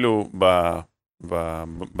 כאילו,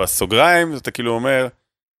 בסוגריים, אתה כאילו אומר,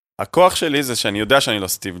 הכוח שלי זה שאני יודע שאני לא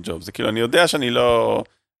סטיב ג'ובס, זה כאילו, אני יודע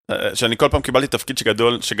שאני כל פעם קיבלתי תפקיד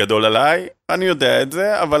שגדול עליי, אני יודע את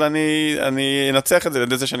זה, אבל אני אנצח את זה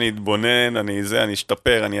לידי זה שאני אתבונן, אני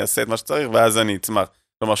אשתפר, אני אעשה את מה שצריך, ואז אני אצמח.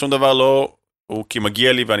 כלומר, שום דבר לא, הוא כי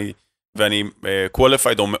מגיע לי ואני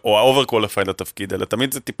qualified או over qualified לתפקיד, אלא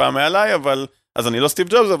תמיד זה טיפה מעליי, אבל, אז אני לא סטיב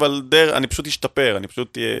ג'ובס, אבל אני פשוט אשתפר, אני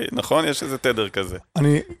פשוט, נכון? יש איזה תדר כזה.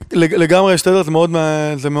 לגמרי יש תדר,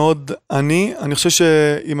 זה מאוד אני חושב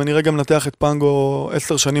שאם אני רגע מנתח את פנגו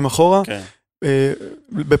 10 שנים אחורה,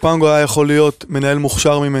 בפנגו היה יכול להיות מנהל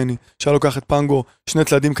מוכשר ממני, שהיה לוקח את פנגו 2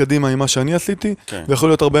 צעדים קדימה עם מה שאני עשיתי, ויכול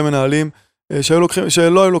להיות הרבה מנהלים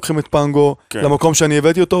שלא היו לוקחים את פנגו למקום שאני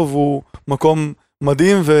הבאתי אותו, והוא מקום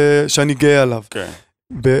מדהים ושאני גאה עליו.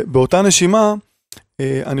 באותה נשימה,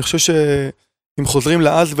 אני חושב שאם חוזרים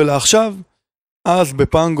לאז ולעכשיו, אז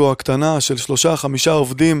בפנגו הקטנה של 3-5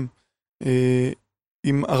 עובדים,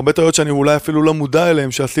 עם הרבה טעויות שאני אולי אפילו לא מודע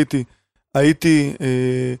אליהם שעשיתי, הייתי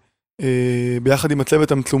ביחד עם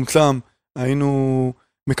הצוות המצומצם, היינו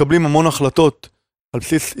מקבלים המון החלטות על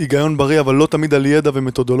בסיס היגיון בריא, אבל לא תמיד על ידע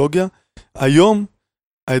ומתודולוגיה. היום,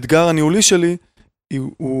 האתגר הניהולי שלי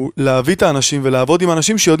הוא להביא את האנשים ולעבוד עם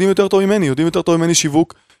אנשים שיודעים יותר טוב ממני, יודעים יותר טוב ממני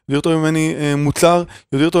שיווק, יודעים יותר טוב ממני מוצר,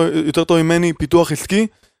 יודעים יותר טוב ממני פיתוח עסקי.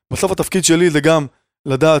 בסוף התפקיד שלי זה גם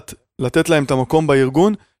לדעת, לתת להם את המקום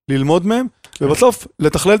בארגון, ללמוד מהם, ובסוף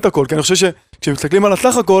לתכלל את הכל. כי אני חושב שכשמסתכלים על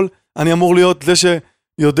הסך הכל, אני אמור להיות זה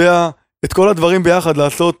שיודע את כל הדברים ביחד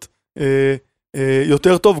לעשות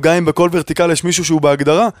יותר טוב, גם אם בכל ורטיקל יש מישהו שהוא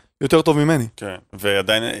בהגדרה יותר טוב ממני. כן,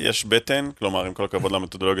 ועדיין יש בטן, כלומר, עם כל הכבוד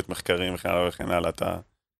למתודולוגיות מחקרים וכן הלאה וכן הלאה, אתה...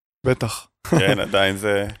 בטח. כן, עדיין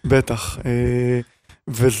זה... בטח.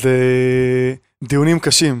 וזה דיונים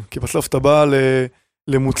קשים, כי בסוף אתה בא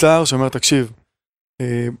למוצר שאומר, תקשיב,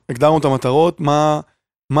 הגדרנו את המטרות, מה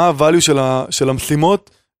הvalue של המשימות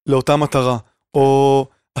לאותה מטרה, או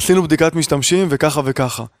עשינו בדיקת משתמשים וככה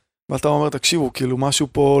וככה. ואתה אומר, תקשיבו, כאילו משהו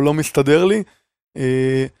פה לא מסתדר לי,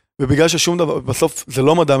 ובגלל ששום דבר, בסוף זה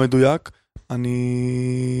לא מדע מדויק,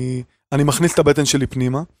 אני מכניס את הבטן שלי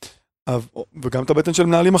פנימה, וגם את הבטן של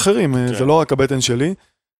מנהלים אחרים, זה לא רק הבטן שלי,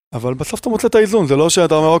 אבל בסוף אתה מוצא את האיזון, זה לא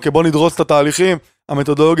שאתה אומר, אוקיי, בוא נדרוס את התהליכים,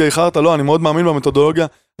 המתודולוגיה איחרת, לא, אני מאוד מאמין במתודולוגיה,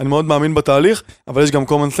 אני מאוד מאמין בתהליך, אבל יש גם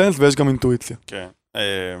common sense ויש גם אינטואיציה. כן.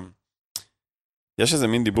 יש איזה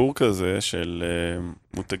מין דיבור כזה של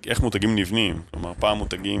איך מותגים נבנים, כלומר, פעם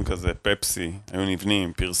מותגים כזה, פפסי, היו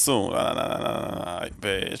נבנים, פרסום,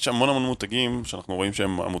 ויש המון המון מותגים, שאנחנו רואים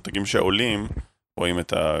שהם המותגים שעולים, רואים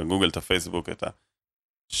את הגוגל, את הפייסבוק,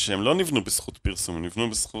 שהם לא נבנו בזכות פרסום, הם נבנו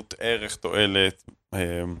בזכות ערך, תועלת.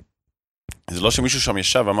 זה לא שמישהו שם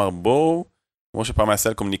ישב ואמר, בואו, כמו שפעם היה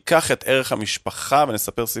סלקום, ניקח את ערך המשפחה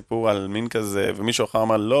ונספר סיפור על מין כזה, ומישהו אחר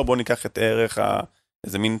אמר, לא, בואו ניקח את ערך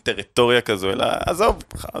איזה מין טריטוריה כזו, אלא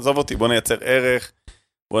עזוב אותי, בואו נייצר ערך,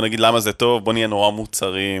 בואו נגיד למה זה טוב, בואו נהיה נורא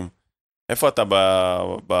מוצרים. איפה אתה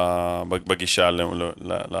בגישה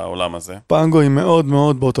לעולם הזה? פנגו היא מאוד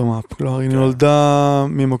מאוד בוטום-אפ, כלומר, היא נולדה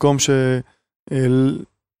ממקום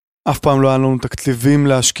אף פעם לא היה לנו תקציבים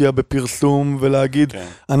להשקיע בפרסום ולהגיד,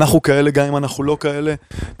 אנחנו כאלה, גם אם אנחנו לא כאלה,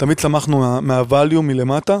 תמיד צמחנו מהווליום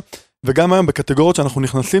מלמטה, וגם היום בקטגוריות שאנחנו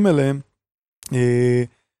נכנסים אליהן,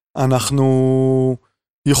 אנחנו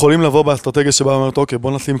יכולים לבוא באסטרטגיה שבה אומרת, אוקיי,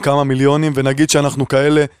 בוא נשים כמה מיליונים ונגיד שאנחנו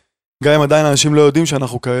כאלה, גם אם עדיין אנשים לא יודעים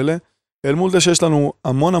שאנחנו כאלה, אל מול זה שיש לנו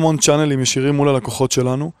המון המון צ'אנלים ישירים מול הלקוחות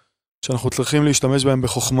שלנו, שאנחנו צריכים להשתמש בהם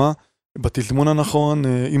בחוכמה, בתזמון הנכון,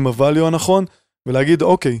 עם הווליו הנכון, ולהגיד,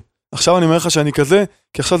 אוקיי, עכשיו אני אומר לך שאני כזה,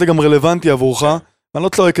 כי עכשיו זה גם רלוונטי עבורך, ואני לא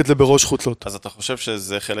צועק את זה בראש חוצות. אז אתה חושב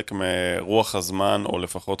שזה חלק מרוח הזמן, או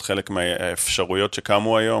לפחות חלק מהאפשרויות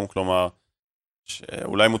שקמו היום? כלומר,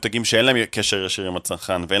 אולי מותגים שאין להם קשר ישיר עם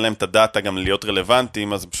הצרכן, ואין להם את הדאטה גם להיות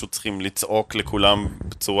רלוונטיים, אז פשוט צריכים לצעוק לכולם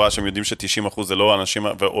בצורה שהם יודעים ש90% זה לא האנשים,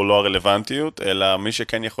 או לא הרלוונטיות, אלא מי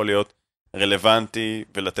שכן יכול להיות רלוונטי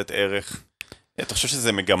ולתת ערך. אתה חושב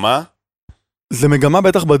שזה מגמה? זה מגמה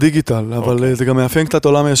בטח בדיגיטל, אבל זה גם מאפיין קצת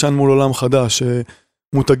עולם ישן מול עולם חדש.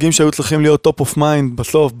 מותגים שהיו צריכים להיות top of mind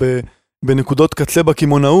בסוף, בנקודות קצה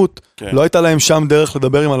בכימונאות, לא הייתה להם שם דרך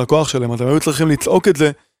לדבר עם הלקוח שלהם, אז הם היו צריכים לצעוק את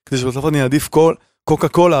זה, כדי שבסוף אני אעדיף קוקה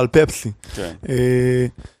קולה על פפסי.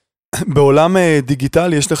 בעולם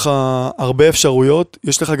דיגיטלי יש לך הרבה אפשרויות,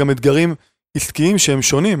 יש לך גם אתגרים עסקיים שהם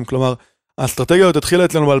שונים, כלומר, האסטרטגיה התחילה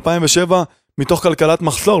אצלנו ב-2007, מתוך כלכלת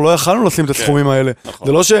מחסור, לא יכלנו לשים את הסכומים האלה.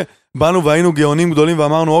 זה לא שבאנו והיינו גאונים גדולים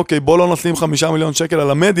ואמרנו, אוקיי, בוא לא נשים 5 מיליון שקל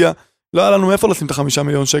על המדיה, לא היה לנו איפה לשים את ה5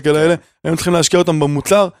 מיליון שקל האלה, היינו צריכים להשקיע אותם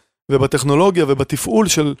במוצר ובטכנולוגיה ובתפעול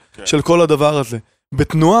של כל הדבר הזה.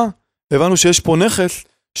 בתנועה, הבנו שיש פה נכס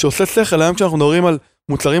שעושה שכל, היום כשאנחנו מדברים על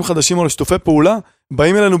מוצרים חדשים או לשיתופי פעולה,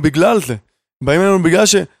 באים אלינו בגלל זה. באים אלינו בגלל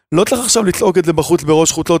שלא צריך עכשיו לצעוק את זה בחוץ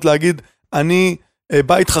בראש חוצות, להגיד, אני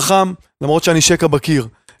בית חכם, למרות שאני שקע בקיר.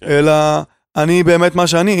 אלא אני באמת מה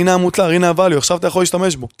שאני, הנה המוצר, הנה הvalue, עכשיו אתה יכול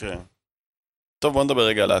להשתמש בו. כן. טוב, בוא נדבר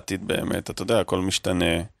רגע על העתיד באמת, אתה יודע, הכל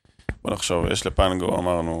משתנה. בוא נחשוב, יש לפנגו,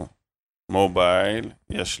 אמרנו, מובייל,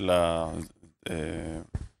 יש לה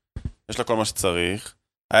כל מה שצריך.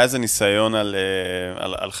 היה איזה ניסיון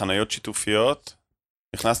על חניות שיתופיות?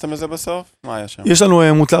 נכנסתם לזה בסוף? מה היה שם? יש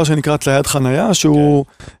לנו מוצר שנקרא צייד חניה, שהוא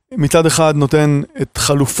מצד אחד נותן את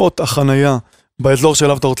חלופות החניה באזור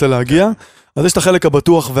שאליו אתה רוצה להגיע, אז יש את החלק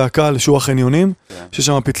הבטוח והקל שהוא החניונים, שיש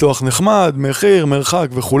שם פיצוח נחמד, מחיר, מרחק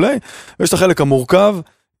וכו', ויש את החלק המורכב,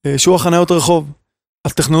 שהוא החניות רחוב.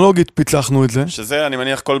 אז טכנולוגית פיצחנו את זה. שזה, אני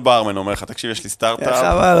מניח, כל ברמן אומר לך, תקשיב, יש לי סטארט-אפ.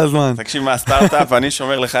 חבל הזמן. תקשיב מה הסטארט-אפ, ואני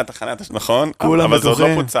שומר לך את החנית, נכון? אבל זה עוד לא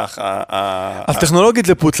פוצח. אז טכנולוגית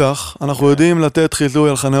זה פוצח, אנחנו יודעים לתת חיזוי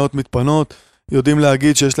על חניות מתפנות, יודעים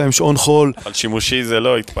להגיד שיש להם שעון חול. אבל שימושי זה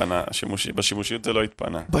לא התפנה, בשימושיות זה לא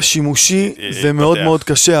התפנה. בשימושי זה מאוד מאוד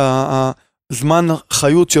קשה, הזמן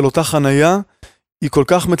חיות של אותה חנייה היא כל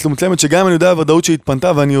כך מצומצמת, שגם אם אני יודע הוודאות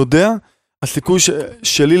שהתפנתה, ואני יודע, הסיכוי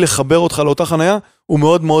שלי לחבר אותך לאותה חנייה, הוא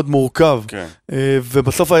מאוד מאוד מורכב.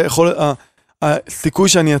 ובסוף הסיכוי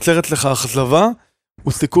שאני אייצר אצלך אכזבה,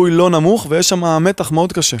 הוא סיכוי לא נמוך, ויש שם מתח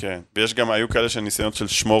מאוד קשה. כן, ויש גם, היו כאלה של ניסיונות של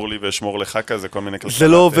שמור לי ושמור לך כזה, כל מיני כלכלת. זה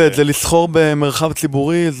לא עובד, זה לסחור במרחב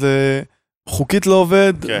ציבורי, זה חוקית לא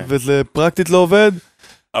עובד, וזה פרקטית לא עובד.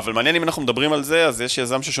 אבל מעניין אם אנחנו מדברים על זה, אז יש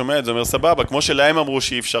יזם ששומע את זה, אומר סבבה, כמו שלהם אמרו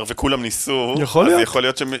שאי אפשר וכולם ניסו, אז יכול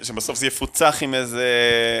להיות שבסוף זה יפוצח עם איזה...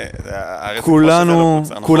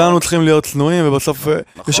 כולנו צריכים להיות צנועים, ובסוף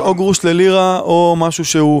יש או גרוש ללירה, או משהו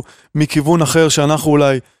שהוא מכיוון אחר שאנחנו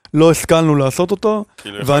אולי לא השכלנו לעשות אותו,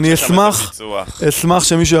 ואני אשמח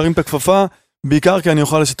שמישהו ירים את הכפפה, בעיקר כי אני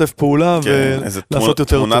אוכל לשתף פעולה ולעשות יותר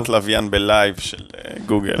טוב. תמונת לוויין בלייב של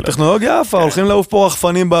גוגל. הטכנולוגיה אפה, הולכים לעוף פה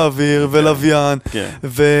רחפנים באוויר ולוויין,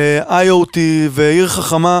 ו-IoT ועיר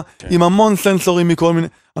חכמה עם המון סנסורים מכל מיני.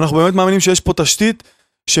 אנחנו באמת מאמינים שיש פה תשתית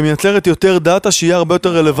שמייצרת יותר דאטה שיהיה הרבה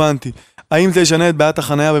יותר רלוונטי. האם זה ישנה את בעיית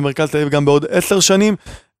החנייה במרכז תל אביב גם בעוד 10 שנים?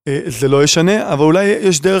 זה לא ישנה, אבל אולי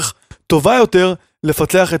יש דרך טובה יותר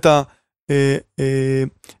לפצח את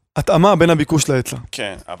התאמה בין הביקוש להיצע.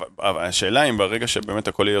 כן, אבל השאלה אם ברגע שבאמת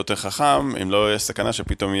הכל יהיה יותר חכם, אם לא יש סכנה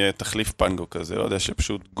שפתאום יהיה תחליף פנגו כזה, לא יודע,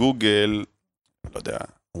 שפשוט גוגל, לא יודע,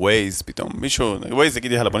 ווייז, פתאום מישהו, ווייז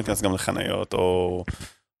יגיד, יאללה, בוא נכנס גם לחניות,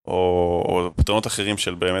 או פתרונות אחרים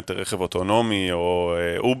של באמת רכב אוטונומי, או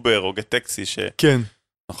אובר, או גט טקסי, כן.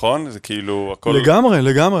 נכון? זה כאילו הכל...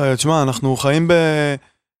 לגמרי. תשמע, אנחנו חיים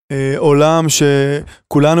בעולם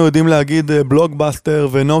שכולנו יודעים להגיד בלוקבאסטר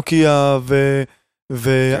ונוקיה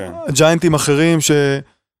וג'יינטים אחרים,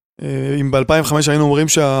 שאם ב-2005 היינו אומרים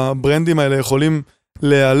שהברנדים האלה יכולים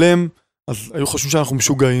להיעלם, אז היו חושבים שאנחנו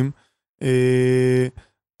משוגעים.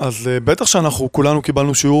 אז בטח שאנחנו כולנו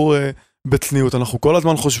קיבלנו שיעור בצניעות, אנחנו כל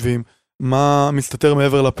הזמן חושבים מה מסתתר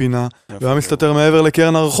מעבר לפינה, ומה מסתתר מעבר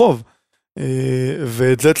לקרן הרחוב.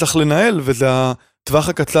 ואת זה צריך לנהל, וזה הטווח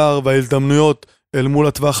הקצר וההזדמנויות אל מול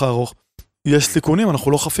הטווח הארוך. יש סיכונים,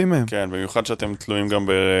 אנחנו לא חפים מהם. כן, במיוחד שאתם תלויים גם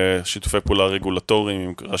בשיתופי פעולה רגולטוריים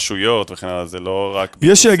עם רשויות וכן הלאה, זה לא רק...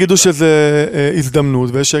 יש שיגידו שזה הזדמנות,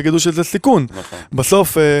 ויש שיגידו שזה סיכון. נכון.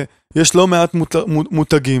 בסוף יש לא מעט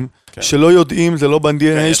מותגים שלא יודעים, זה לא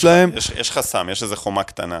ב-DNA שלהם. יש חסם, יש איזו חומה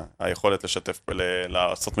קטנה, היכולת לשתף,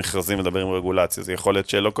 לעשות מכרזים ולדבר עם רגולציה, זה יכולת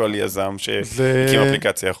שלא כל יזם שהקים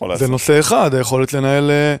אפליקציה יכול לעשות. זה נושא אחד, היכולת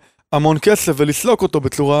לנהל המון כסף ולסלוק אותו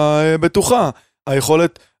בצורה בטוחה.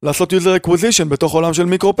 היכולת לעשות user acquisition בתוך עולם של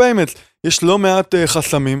מיקרו-פיימנטס. יש לא מעט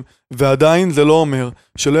חסמים, ועדיין זה לא אומר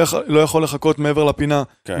שלא יכול לחכות מעבר לפינה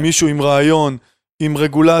מישהו עם רעיון, עם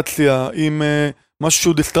רגולציה, עם משהו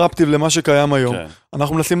שהוא דיסטרפטיב למה שקיים היום.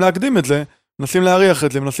 אנחנו מנסים להקדים את זה, מנסים להריח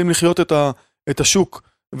את זה, מנסים לחיות את השוק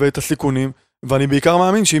ואת הסיכונים, ואני בעיקר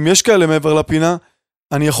מאמין שאם יש כאלה מעבר לפינה,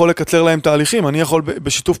 אני יכול לקצר להם תהליכים, אני יכול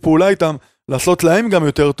בשיתוף פעולה איתם, לעשות להם גם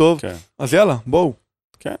יותר טוב, אז יאללה, בואו.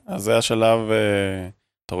 כן, אז זה השלב,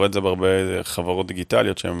 אתה רואה את זה בהרבה חברות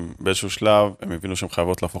דיגיטליות, שהן באיזשהו שלב, הם הבינו שהן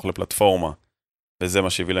חייבות להפוך לפלטפורמה, וזה מה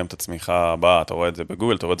שהביא להם את הצמיחה הבאה, אתה רואה את זה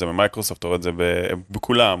בגוגל, אתה רואה את זה במייקרוסופט, אתה רואה את זה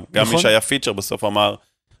בכולם, גם מי שהיה פיצ'ר בסוף אמר,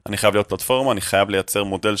 אני חייב להיות פלטפורמה, אני חייב לייצר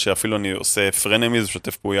מודל שאפילו אני עושה פרנמיז,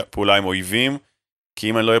 ושותף פעולה עם אויבים, כי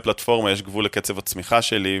אם אני לא אהיה פלטפורמה, יש גבול לקצב הצמיחה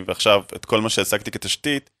שלי, ועכשיו את כל מה שהעסקתי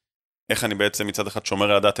כתשתית, איך אני בעצם מצד אחד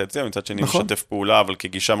שומר על הדאטה את זה, ומצד שני משתף פעולה, אבל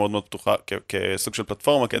כגישה מאוד מאוד פתוחה, כסוג של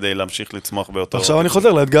פלטפורמה, כדי להמשיך לצמוח באותו... עכשיו אני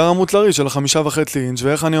חוזר לאתגר המוצלרי של 5.5 אינץ',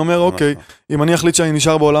 ואיך אני אומר, אוקיי, אם אני אחליט שאני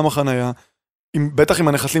נשאר בעולם החנייה, בטח עם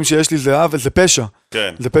הנכסים שיש לי זה פשע,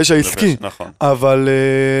 זה פשע עסקי,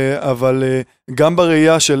 אבל גם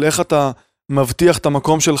בראייה של איך אתה מבטיח את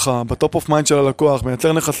המקום שלך, בטופ אוף מיינד של הלקוח,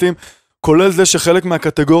 מייצר נכסים, כולל זה שחלק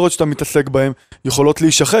מהקטגוריות שאתה מתעסק בהן יכולות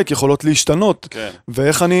להישחק, יכולות להשתנות,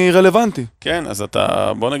 ואיך אני רלוונטי. כן, אז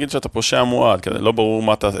בוא נגיד שאתה פושע מועד, לא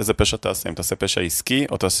ברור איזה פשע תעשה, אם תעשה פשע עסקי,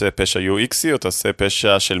 או תעשה פשע UXי, או תעשה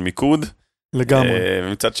פשע של מיקוד. לגמרי.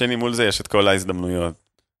 ומצד שני מול זה יש את כל ההזדמנויות.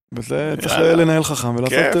 וזה צריך לנהל חכם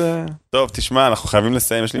ולעשות... טוב, תשמע, אנחנו חייבים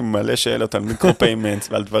לסיים, יש לי מלא שאלות על מיקרו-פיימנטס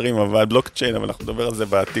ועל דברים, אבל בלוקצ'יין, אבל אנחנו נדבר על זה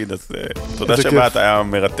בעתיד, אז תודה שבאת, היה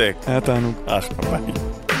מרתק. היה תענוג. ביי.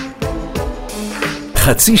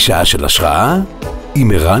 חצי שעה של השראה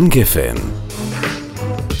עם ערן גפן.